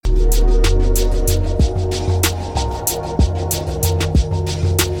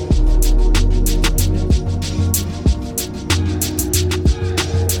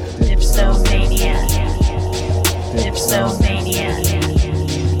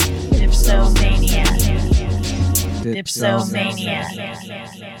Dipsomaniac.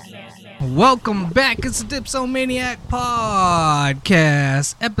 Welcome back. It's the Dipsomaniac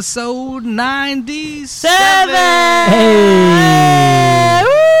Podcast, episode 97. Hey!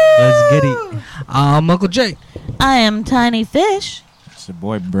 Let's get it. I'm Uncle Jay. I am Tiny Fish. It's your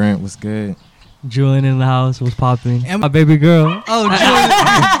boy Brent. What's good? Julian in the house was popping. And my baby girl. Oh,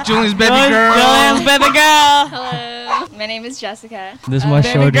 Julian's baby girl. Julian's baby girl. Hello, my name is Jessica. This is my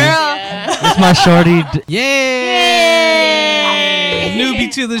baby shorty. girl. This is my shorty. Yay!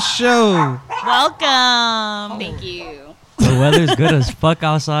 Newbie to the show. Welcome. Thank you. The weather's good as fuck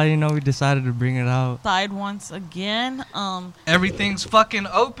outside. You know, we decided to bring it out. Side once again. Everything's fucking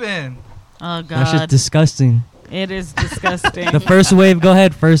open. Oh That shit's God, disgusting. it is disgusting. The first wave, go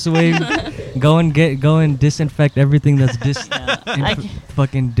ahead. First wave, go and disinfect everything that's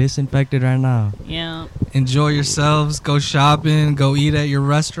fucking disinfected right now. Yeah, Enjoy yourselves. Go shopping. Go eat at your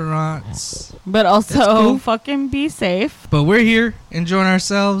restaurants. but That's also cool. fucking be safe. But we're here enjoying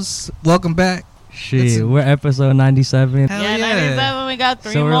ourselves. Welcome back. Shit, we're episode 97. Hell Yeah, yeah. 97. We got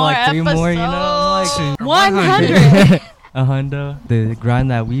three So we're more like three episodes. more, you know, like 100. A hundo. The grind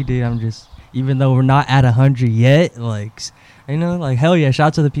that we did, I'm just, even though we're not at 100 yet, like, you know, like, hell yeah, shout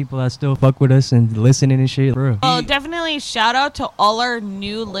out to the people that still fuck with us and listening and shit, bro. Oh, definitely shout out to all our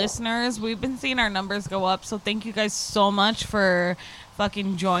new listeners. We've been seeing our numbers go up, so thank you guys so much for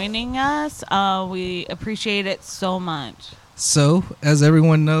fucking joining us. We appreciate it so much. So, as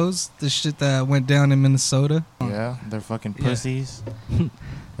everyone knows, the shit that went down in Minnesota. Yeah, they're fucking Yeah. pussies.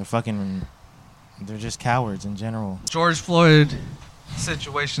 They're just cowards in general. George Floyd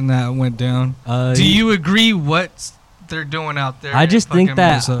situation that went down. Do you agree what they're doing out there? I just in think fucking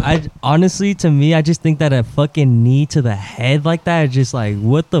that Minnesota? honestly, to me, I just think that a fucking knee to the head like that is just like,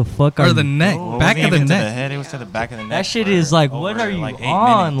 what the fuck are Or the you- neck, Well, it back wasn't of the even to neck. the head, it was to the back of the neck. That shit for is like, what over, are you like, 8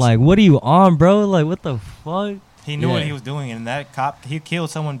 on? minutes. Like, what are you on, bro? Like, what the fuck? He knew Yeah. what he was doing, and that cop, he killed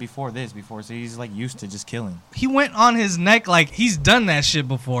someone before, so he's like used to just killing. He went on his neck like he's done that shit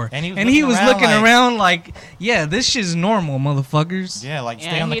before. And he was looking looking around like, yeah, this shit's normal, motherfuckers. Yeah, like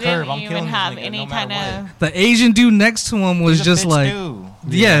stay Yeah, on the he curb. didn't I'm even killing these have niggas any no matter kind what. The Asian dude next to him was He's a just bitch like, too.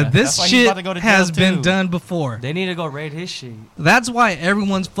 yeah, this That's why he's shit about to go to jail has been too. done before. They need to go raid his shit. That's why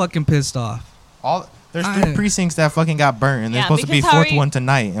everyone's fucking pissed off. There's 3 precincts that fucking got burnt, and there's Yeah, supposed to be a because how are 4th you- one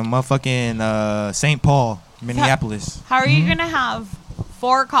tonight in motherfucking St. Paul, Minneapolis. How are you gonna have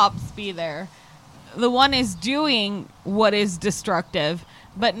 4 cops be there? The one is doing what is destructive,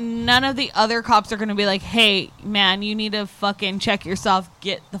 but none of the other cops are gonna be like, "Hey, man, you need to fucking check yourself.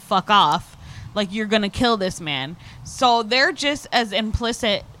 Get the fuck off. Like, you're gonna kill this man." So they're just as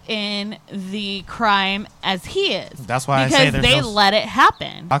implicit in the crime as he is. That's why I because say there's they no- let it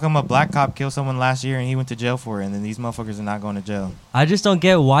happen. How come a black cop killed someone last year and he went to jail for it, and then these motherfuckers are not going to jail? I just don't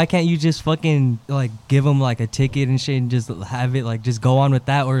get why can't you just fucking like give him like a ticket and shit and just have it like just go on with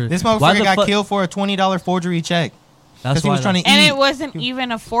that or This why motherfucker the got fuck- killed for a $20 forgery check. That's Because he was why trying to And eat. it wasn't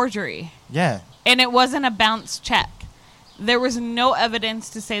even a forgery. Yeah. And it wasn't a bounce check. There was no evidence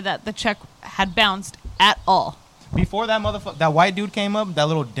to say that the check had bounced at all. Before that motherfucker, that white dude came up, that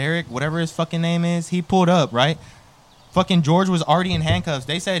little Derek, whatever his fucking name is, he pulled up, right? Fucking George was already in handcuffs.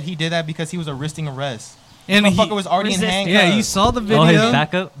 They said he did that because he was a resisting arrest. And Motherfucker was already in resisting. handcuffs. Yeah, you saw the video. Oh, his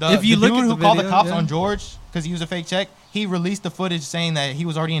backup. If you the look dude at who the called the video, cops yeah. on George because he used a fake check, he released the footage saying that he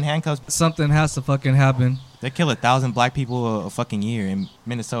was already in handcuffs. Something has to fucking happen. They kill 1,000 black people a fucking year in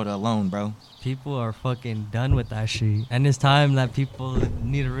Minnesota alone, bro. People are fucking done with that shit, and it's time that people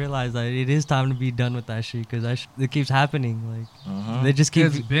need to realize that it is time to be done with that shit because it keeps happening. Like they just keep.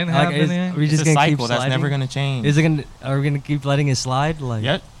 It's been like, happening. we It's just a gonna keep cycle that's sliding? never gonna change. Is it gonna? Are we gonna keep letting it slide? Like,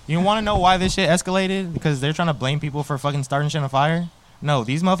 Yep. You want to know why this shit escalated? Because they're trying to blame people for fucking starting shit on fire? No,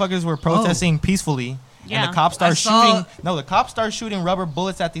 these motherfuckers were protesting peacefully. Yeah. And the cops start I saw- shooting. No, the cops start shooting rubber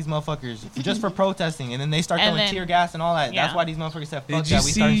bullets at these motherfuckers just for protesting. And then they start And throwing then- tear gas and all that. yeah. That's why these motherfuckers said, fuck Did you that,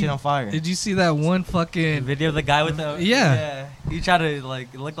 we started see? shit on fire. Did you see that one the fucking? video of the guy with the Yeah. He tried to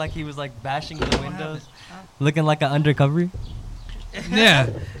like look like he was like bashing the windows, looking like an undercover. Yeah,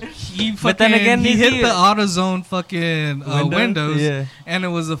 he fucking. But then again, he he's hit here. the AutoZone fucking windows. Yeah, And it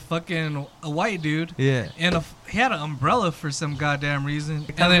was a white dude. yeah. And he had an umbrella for some goddamn reason.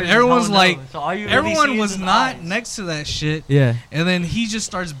 And Covered then his everyone's whole like, nose. So all you really everyone see is was his not eyes. next to that shit. Yeah, And then he just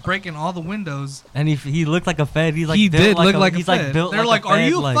starts breaking all the windows. and he looked like a Fed. He's like he built did look a, like a he's fed. like built They're like, like, a "Are Fed,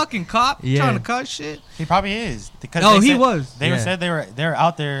 you a like, fucking cop Yeah. trying to cut shit?" He probably is. Because Oh, they he said- was. They Yeah. said they're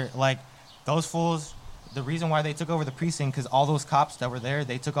out there, like, those fools, the reason why they took over the precinct, because all those cops that were there,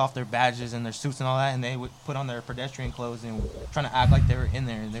 they took off their badges and their suits and all that, and they would put on their pedestrian clothes and trying to act like they were in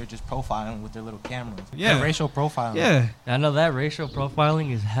there, and they were just profiling with their little cameras. Yeah. The racial profiling. Yeah, I know that racial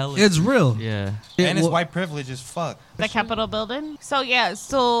profiling is hella. it's real. Yeah. And it's white privilege as fuck. The Capitol building. So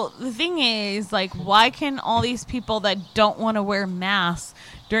the thing is, like, why can all these people that don't want to wear masks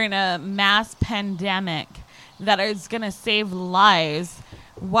during a mass pandemic that is going to save lives,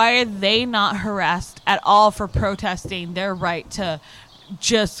 why are they not harassed at all for protesting their right to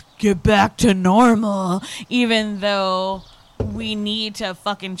just get back to normal, even though we need to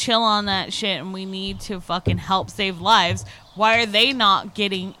fucking chill on that shit and we need to fucking help save lives? Why are they not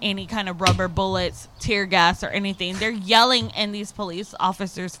getting any kind of rubber bullets, tear gas, or anything? They're yelling in these police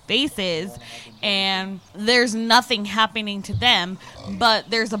officers' faces, and there's nothing happening to them. But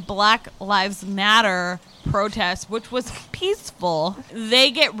there's a Black Lives Matter protest, which was peaceful. They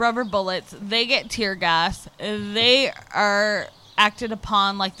get rubber bullets. They get tear gas. They are acted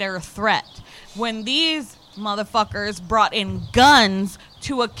upon like they're a threat. When these motherfuckers brought in guns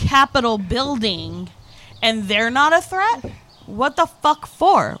to a Capitol building and they're not a threat? What the fuck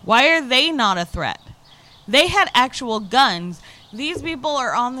for? Why are they not a threat? They had actual guns. These people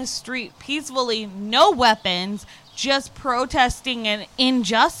are on the street peacefully, no weapons, just protesting an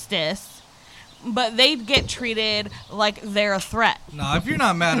injustice, but they get treated like they're a threat. No, if you're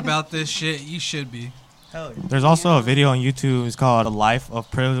not mad about this shit, you should be. There's also a video on YouTube. It's called "A Life of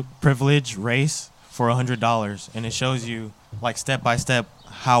Privilege Race" for $100, and it shows you like step by step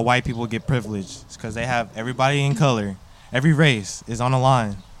how white people get privileged. It's because they have everybody in color, every race is on a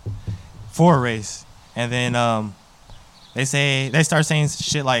line for a race, and then they start saying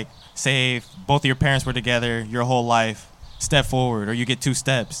shit like, say if both of your parents were together your whole life, step forward, or you get 2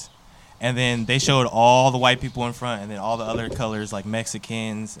 steps. And then they showed all the white people in front, and then all the other colors like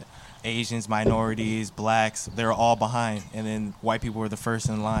Mexicans, Asians, minorities, blacks, they're all behind. And then white people were the first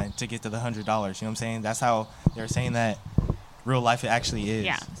in line to get to the $100. You know what I'm saying? That's how they're saying that real life it actually is.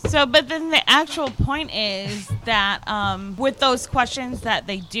 Yeah. So, but then the actual point is that with those questions that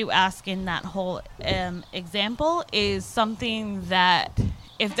they do ask in that whole example is something that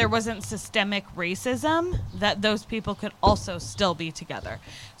if there wasn't systemic racism, that those people could also still be together.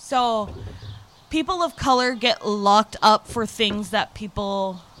 So people of color get locked up for things that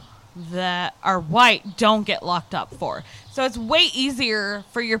people that are white don't get locked up for. So it's way easier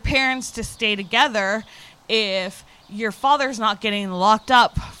for your parents to stay together if your father's not getting locked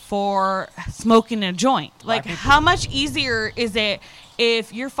up for smoking a joint. Like, how much easier is it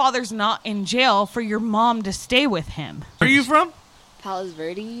if your father's not in jail for your mom to stay with him? Where are you from? Palos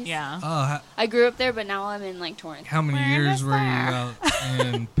Verdes. Yeah. Oh, I grew up there, but now I'm in like Torrance. how many Where years is were you that? out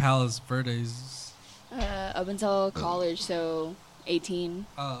in Palos Verdes? Up until college, so 18,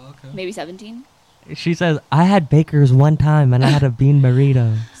 Oh, okay. maybe 17. She says, I had Baker's one time and I had a bean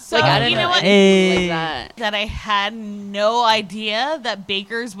burrito. So, Like, I didn't you know know what? anything like that. That I had no idea that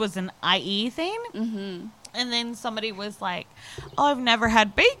Baker's was an IE thing. Mm-hmm. And then somebody was like, oh, I've never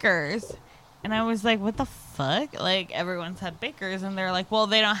had Baker's. And I was like, what the fuck? Like, everyone's had Baker's. And they're like, well,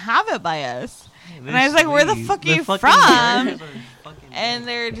 they don't have it by us. And I was like, where the fuck are you from? And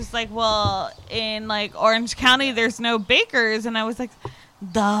they're just like, well, in like Orange County, there's no Baker's. And I was like,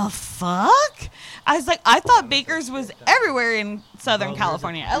 the fuck? I was like, I thought Baker's was everywhere in Southern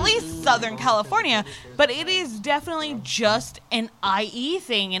California, at least Southern California. But it is definitely just an IE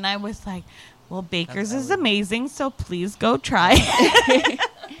thing. And I was like, well, Baker's is amazing, so please go try it.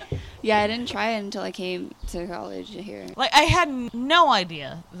 Yeah, I didn't try it until I came to college here. Like, I had no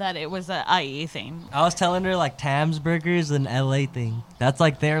idea that it was a IE thing. I was telling her like Tam's Burgers an LA thing. That's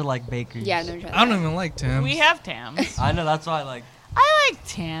like their like bakeries. Yeah, I've never tried I don't that. even like Tams. We have Tams. I know, that's why like I like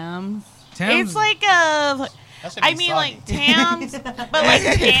Tams. Tams. It's like a... That should I be mean, soggy. like Tams, but like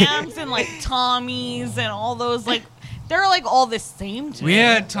Tams and like Tommy's and all those, like, they're like all the same to We me.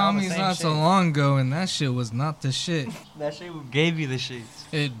 had the Tommy's same not so shit. long ago, and that shit was not the shit. that shit gave you the shits.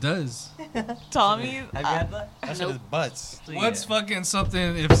 It does. Tommy's. Have you had that? That shit is butts. What's fucking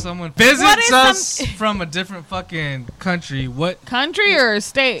something if someone visits What is us from a different fucking country? What Country or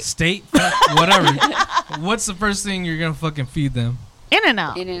state? state? Whatever. What's the first thing you're gonna fucking feed them?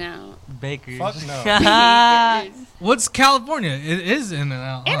 In-N-Out. In-N-Out. Bakeries. Fuck no. Bakers. What's California? It is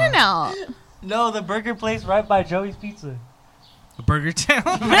In-N-Out. Huh? In-N-Out. No, the burger place right by Joey's Pizza. Burger Town.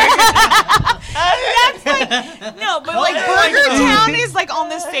 No, but like Burger Town is like on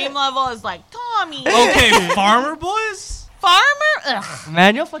the same level as like Tommy. Okay, Farmer Boys. Farmer. Ugh.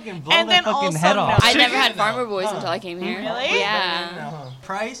 Man, you'll fucking blow And that then fucking also head no. off. I never had Chicken Farmer now. Boys until I came here. Really? Yeah. No.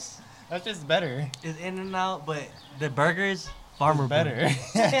 Price That's just better. is In and Out, but the burgers Farmer better.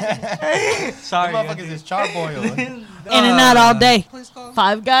 Sorry. Motherfuckers is charboiled. In and out all day. Place called?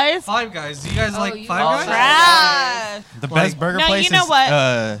 Five Guys. Five Guys. Do you guys like you Five like Guys? Trash. The Like- best burger No, place you know is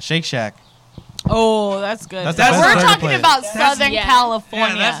what? Shake Shack. Oh, that's good. That's the best We're burger talking place. about That's- Southern yeah.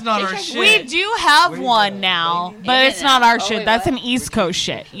 California. Yeah, that's not our Shake Shack- shit. We do have one now, but it's not our shit. That's an East Coast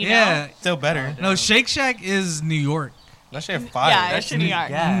shit. You know? Yeah. Still better. No, Shake Shack is New York. That shit fire. Yeah, that it's shit, New York.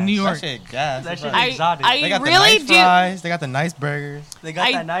 gas. New York. that shit gas. That shit I, exotic. I They got the really nice do. fries. They got the nice burgers. They got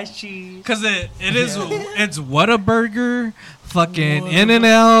I- that nice cheese. Cause it is it's Whataburger, fucking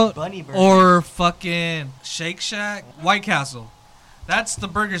In-N-Out, Bunny burger. or fucking Shake Shack, White Castle. That's the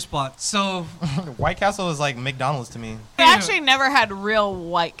burger spot. So White Castle is like McDonald's to me. I actually never had real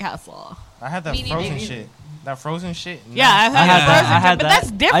White Castle. I had that Me neither. frozen Me shit. That frozen shit. Yeah, I've I had, had Yeah. that. frozen I shit, had but that.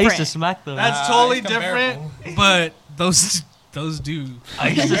 that's different. I used to smack those. that's Nah, totally it's different. comparable. But those do. I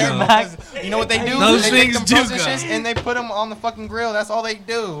used to Yeah, smack. because you know what they do? Those they things take them do frozen go. shits and they put them on the fucking grill. That's all they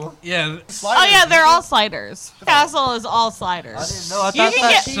do. Yeah. Oh yeah, they're all sliders. Castle is all sliders. I didn't know. I You thought can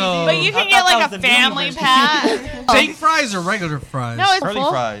that. get, So- but you I can get thought that like was a the new family version. pack. Fake fries or regular fries? No, it's Curly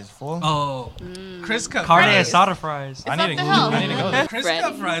full. fries, fool. Oh, Chris Cut Carne fries. asada fries. I up need the to hill. go there. Chris Bread.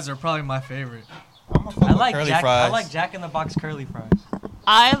 Cut fries are probably my favorite. I'm gonna fuck I with like curly Jack. fries. I like Jack in the Box curly fries.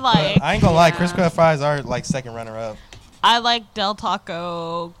 I like I ain't gonna lie, Yeah. Chris Cut fries are like second runner up. Del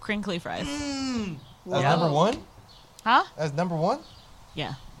Taco crinkly fries. That's Yeah. number one. Huh? That's number one.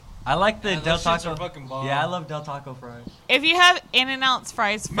 Yeah. I like the Yeah, Del those shits Taco. are fucking bomb. Yeah, I love Del Taco fries. If you have In-N-Out's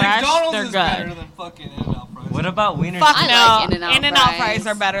fries fresh, McDonald's they're is better good. than fucking In-N-Out fries. What about Wiener? Fuck I no. like In-N-Out In-N-Out fries. fries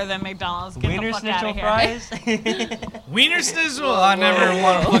are better than McDonald's. Get Wiener the fuck Schnitzel out of here. fries? Wiener Schnitzel? I never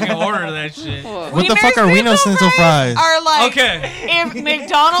want to fucking order that shit. Whoa. What the fuck are Wiener Schnitzel fries? Are like Okay. if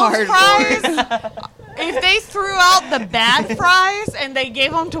McDonald's fries, if they threw out the bad fries and they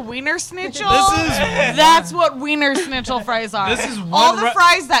gave them to Wiener Schnitzel, that's what Wiener Schnitzel fries are. This is one all the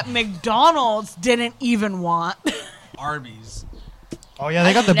fries that McDonald's didn't even want. Arby's. Oh yeah,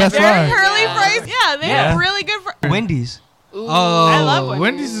 they got the best Their fries. curly fries, yeah, they Yeah. have really good fries. Wendy's. Ooh. Oh, I love Wendy's.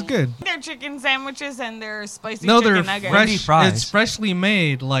 Wendy's is good. Their chicken sandwiches and their spicy No, chicken they're nuggets. Wendy fresh. fries. It's freshly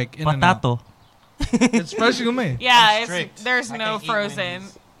made, like In-N-Out. Patato. It's freshly made. Yeah, strict. there's I no can't eat frozen.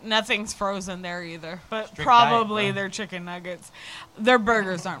 Wendy's. Nothing's frozen there either. But Strict probably diet, bro. their chicken nuggets. Their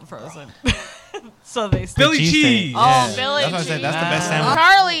burgers aren't frozen. So they still. Philly cheesesteak. cheese. Oh, Philly That's what I said. That's the best cheese.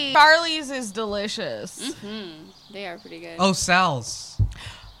 sandwich. Charlie's is delicious. They are pretty good. Oh, Sal's.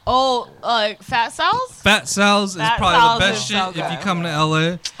 Oh, like Fat Sal's? Fat Sal's is Fat probably Sal's the best is shit so if you good. come to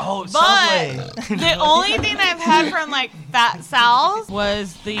LA. Oh, But the only thing I've had from like Fat Sal's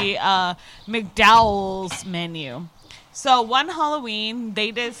was the McDowell's menu. So one Halloween,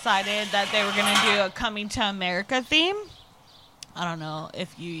 they decided that they were gonna do a Coming to America theme. I don't know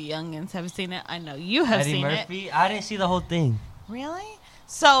if you youngins have seen it. I know you have Eddie seen it. Murphy. I didn't see the whole thing. Really?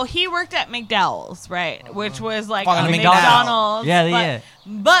 So he worked at McDowell's, right? Which was like Fucking a McDonald's. McDonald's. Yeah, but, yeah.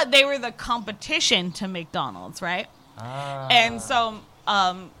 But they were the competition to McDonald's, right? And so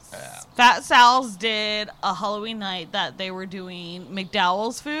Fat Sal's did a Halloween night that they were doing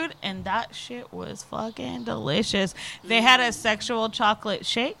McDowell's food, and that shit was fucking delicious. They had a sexual chocolate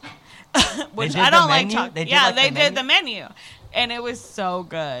shake, which did I the don't like menu? chocolate. They did, Yeah, like, they the did the menu. And it was so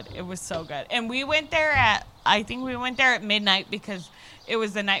good. It was so good. And we went there I think we went there at midnight because it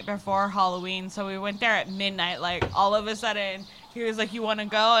was the night before Halloween. So we went there at midnight. Like, all of a sudden, he was like, you want to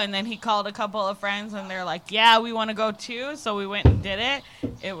go? And then he called a couple of friends, and they're like, yeah, we want to go too. So we went and did it.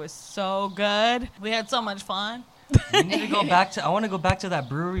 It was so good. We had so much fun. We need to go back to. I want to go back to that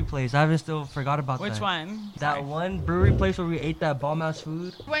brewery place. I haven't still forgot about Which that. one? That one brewery place where we ate that bomb ass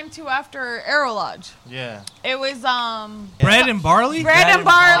food. Went to after Arrow Lodge. Yeah. It was Bread and barley? bread and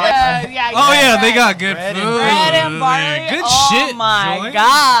barley. Yeah. Oh, yeah, right. they got good Bread food. and bread and barley. Good oh shit. my Joy.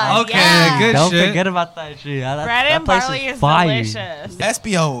 god. Okay, yeah. good Don't shit. forget about that shit. That, Bread that and place barley is is fire. delicious.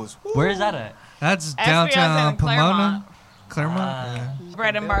 SBOs. Where is that at? That's SBO's downtown in Claremont. Claremont? Yeah.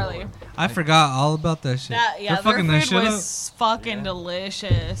 Bread and barley. I forgot all about that shit. Yeah, They're their fucking that food shit was fucking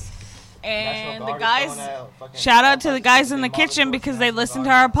delicious. And the guys, shout out to the guys in the kitchen because they listen to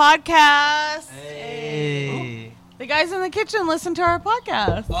our podcast. Hey. The guys in the kitchen listen to our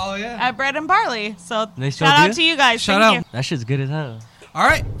podcast Oh, yeah. at Bread and Barley. So They still shout out do? to you guys. Shout Thank out. That shit's good as hell. All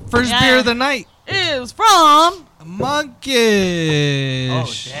right. First Yeah. beer of the night. you. Is from.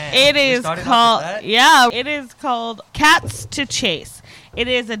 Monkish. Oh, damn. It We is started off called. with that? Yeah, it is called Cats to Chase. It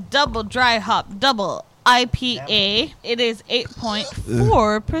is a double dry hop double IPA. It is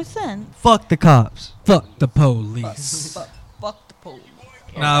 8.4%. Fuck the cops. Fuck the police. Fuck the police.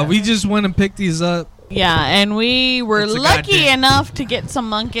 Nah, we just went and picked these up. Yeah, and we were It's a lucky goddamn- enough to get some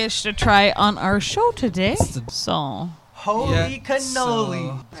monkish to try on our show today. So Holy Yeah,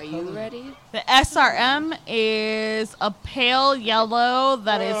 cannoli. Are you ready? The SRM is a pale yellow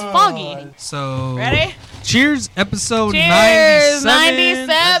that is foggy. So Ready? cheers, episode Cheers! 97.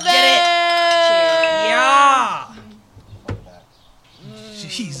 97! Yeah.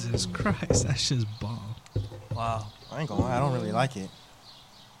 Jesus Christ, that's just bomb. Wow. I ain't gonna lie, I don't really like it.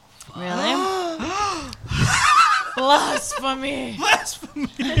 Really? Blasphemy.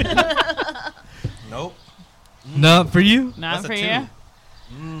 Nope. Not for you? Not That's a for 2. you?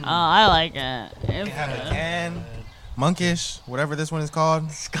 Oh, I like it. It's Had a good. can, monkish, whatever this one is called.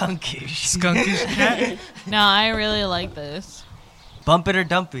 Skunkish. Skunkish cat. No, I really like this. Bump it or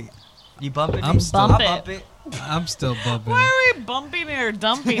dump it. You bump it? I'm Nate? still- I'll Bump bump it. I'm still bumping. Why are we bumping it or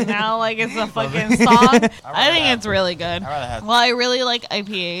dumping now like it's a fucking song? I think it's really good. I'd rather have. Well, I really like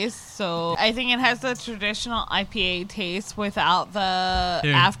IPAs, so I think it has the traditional IPA taste without the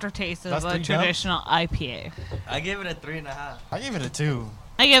Here. aftertaste of That's a 3 dumps? traditional IPA. I give it a 3.5. I give it a 2.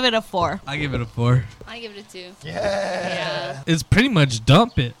 I give it a 4. I give it a 4. I give it a 2. Yeah. It's pretty much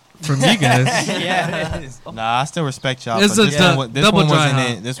dump it from you guys. Yeah, it is. Nah, I still respect y'all. It's but a this du- one, this double one dry wasn't hop.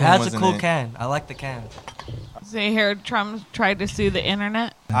 it. This It one has a wasn't cool it. can. I like the can. So you hear Trump tried to sue the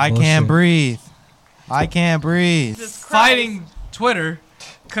internet? I Bullshit. can't breathe. I can't breathe. Fighting Twitter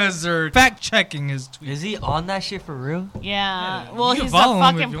because they're fact checking his tweets. Is he on that shit for real? Yeah. Yeah, Well, you can he's the follow him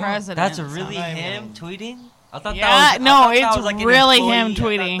if fucking you want. president. That's so- really not him even- tweeting? I thought Yeah, that was. no, I thought it's that was like an really him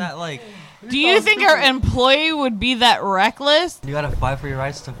employee. I thought tweeting. that, like, Do you think our employee would be that reckless? you gotta fight for your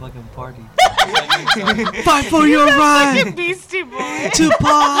rights to fucking party. Fight for your Fucking right Beastie Boys. to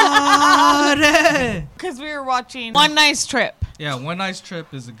party. Because we were watching One Nice Trip. Yeah, One Nice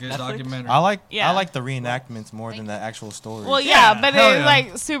Trip is a good Netflix? documentary. Yeah. I like the reenactments more than the actual story. Well, yeah, Yeah, but hell it's yeah.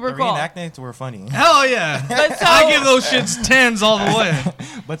 like super the cool. reenactments were funny. Hell yeah. But so, I give those shits 10s all the way.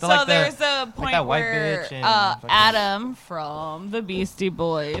 But so like there's a point that white where bitch and fucking- Adam from the Beastie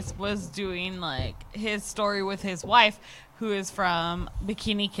Boys was doing like his story with his wife, who is from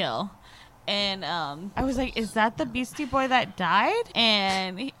Bikini Kill. And I was like, is that the Beastie Boy that died?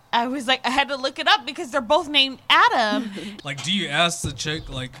 And I was like, I had to look it up because they're both named Adam. Like, do you ask the chick,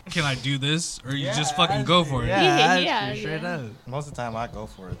 like, can I do this? Or you just fucking go for it? Yeah, Yeah, straight yeah. up. most of the time I go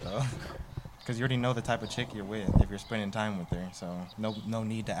for it though. Because you already know the type of chick you're with if you're spending time with her. So no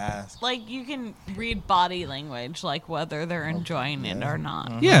need to ask. Like, you can read body language, like whether they're enjoying it or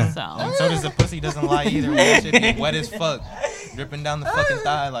not. Yeah. So. And so does the pussy doesn't lie either. When that shit be wet as fuck, dripping down the fucking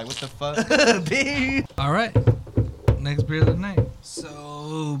thigh. Like what the fuck? All right. Next beer of the night.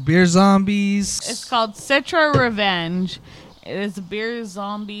 So, Beer Zombies. It's called Citra Revenge. It is Beer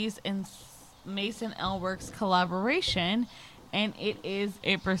Zombies and Mason L Works collaboration, and it is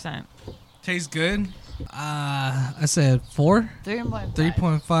 8%. Tastes good. I said 4. 3.5.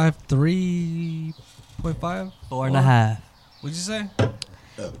 3.5. 3.5. 4.5. What'd you say? Kind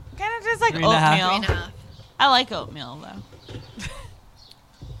of just like 3.5. oatmeal. 3.5. I like oatmeal though.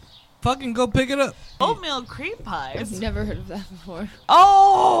 Fucking go pick it up. Oatmeal cream pies. I've never heard of that before.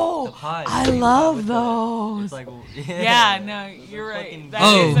 Oh, The pies, I cream pie love with the- those. It's like, Yeah, no, you're fucking- right. That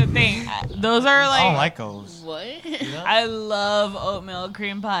Oh. is the thing. Those are I don't like. like those. What? I love oatmeal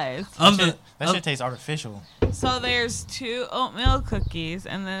cream pies. Of That the, shit, that shit tastes artificial. So there's 2 oatmeal cookies,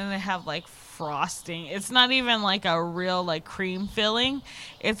 and then they have like frosting. It's not even like a real like cream filling.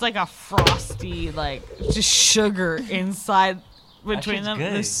 It's like a frosty, like just sugar inside between shit's them.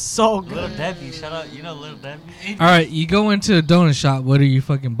 good. It's so Little good. Debbie, shout out. You know Little Debbie? all right, you go into a donut shop. What are you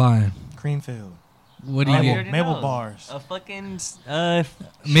fucking buying? Cream filled. What do Oh, you you get? already Maple know. bars. A fucking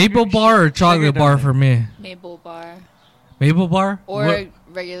Maple bar or chocolate bar for me? Maple bar. Maple bar? Or What,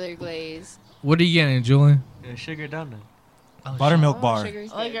 regular glaze. what are you getting, Julian? sugar donut. Buttermilk bar.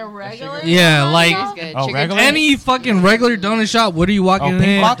 Sugar's Like good. a regular. Yeah, one? like- Sugar's good. Oh, Sugar regular? Any fucking regular donut shop. What are you Oh, walking pink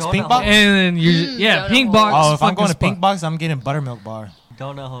in? box? Donut Pink box? hole. And then you're yeah, donut pink hole. box. Oh, if I'm fucking going to spot. pink box, I'm getting buttermilk bar.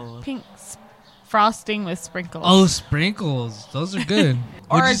 Donut hole. Pink frosting with sprinkles. Oh, sprinkles. Those are good.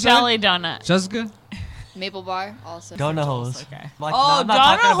 or What'd a you say? jelly donut. Jessica? Maple bar also. Donut holes. Okay. Like, Oh, I'm not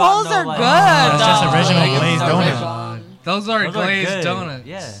talking donut about holes no, are like- good, That's just though. original Like, glazed it's donut. original. Those are Those glazed good. donuts.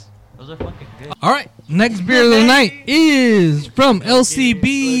 Yeah, those are fucking good. All right. Next beer of the night is from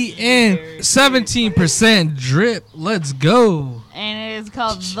LCB and 17% drip. Let's go. And it is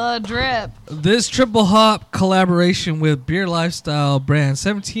called The Drip. This triple hop collaboration with Beer Lifestyle brand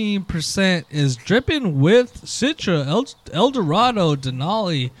 17% is dripping with Citra, El Dorado,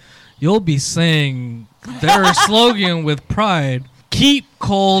 Denali. You'll be saying their slogan with pride. Keep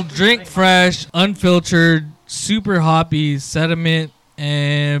cold, drink fresh, unfiltered, super hoppy, sediment,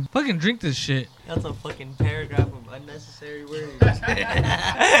 and fucking drink this shit. That's a fucking paragraph of unnecessary words.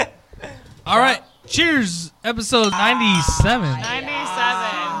 All right. Cheers, episode 97.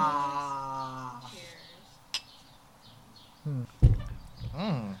 97.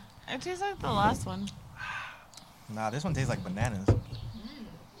 It tastes like the last one. Nah, this one tastes like bananas.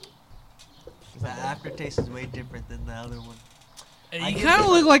 The aftertaste is way different than the other one. You kind of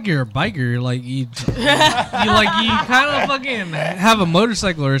look like you're a biker. Like you kind of fucking have a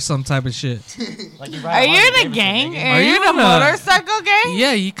motorcycle or some type of shit. Like you Are you in a gang? Are you in a motorcycle gang?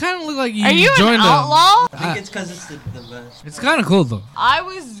 Yeah, you kind of look like you Are you an joined outlaw? I think it's because it's the best. It's kind of cool though. I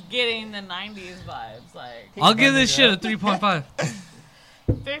was getting the 90s vibes. Like I'll give this shit a 3.5.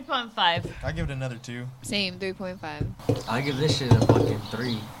 3.5. I give it another 2. Same, 3.5. I give this shit a fucking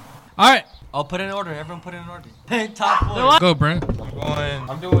 3. All right, I'll put it in order. Everyone put it in order. Top The 4. one- go Brent.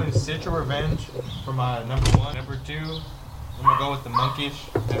 I'm doing Citra Revenge for my number 1. Number 2, I'm gonna go with the Monkish,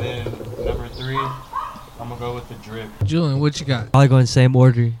 and then number 3, I'm gonna go with the Drip. Julian, what you got? Probably going same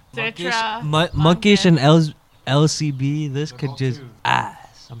order. Citra, Monkish and LCB. This They're could both just two.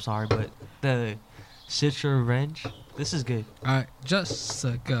 ass. I'm sorry, but the Citra Revenge. This is good. All right,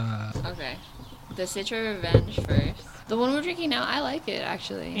 Jessica. Okay. The Citra Revenge first. The one we're drinking now, I like it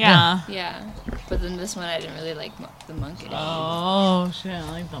actually. Yeah. Yeah. But then this one, I didn't really like the monkey. Oh shit, I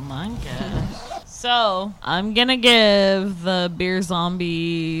like the monkey. So I'm gonna give the Beer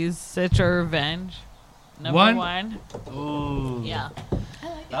Zombies Citra Revenge number One? 1. Ooh. Yeah.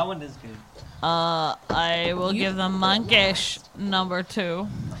 That one is good. I will give the Monkish number 2.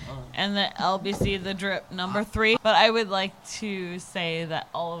 And the LBC, the Drip, number 3. But I would like to say that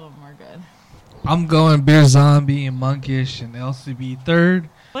all of them are good. I'm going Beer Zombie and Monkish and LCB third.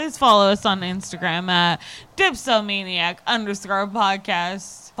 Please follow us on Instagram at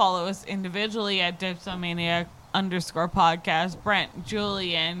Dipsomaniac_podcast. Follow us individually at Dipsomaniac_podcast. Brent,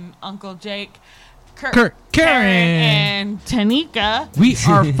 Julian, Uncle Jake, Kurt, Karen. and Tanika. We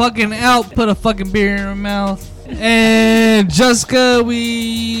are fucking out. Put a fucking beer in our mouth. And Jessica,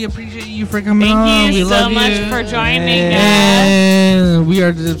 we appreciate you for coming on. Thank We you so love much you. for joining us. And we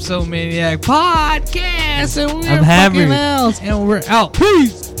are the Dipsomaniac Podcast. And we're I'm hammered. fucking out. And we're out.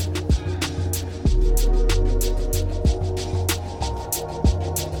 Peace.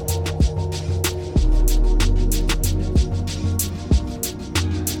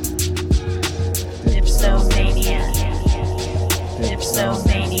 Dipsomania.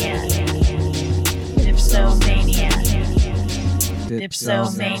 Dipsomania. Dipsomania.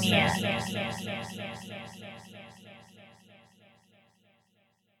 Dipsomania.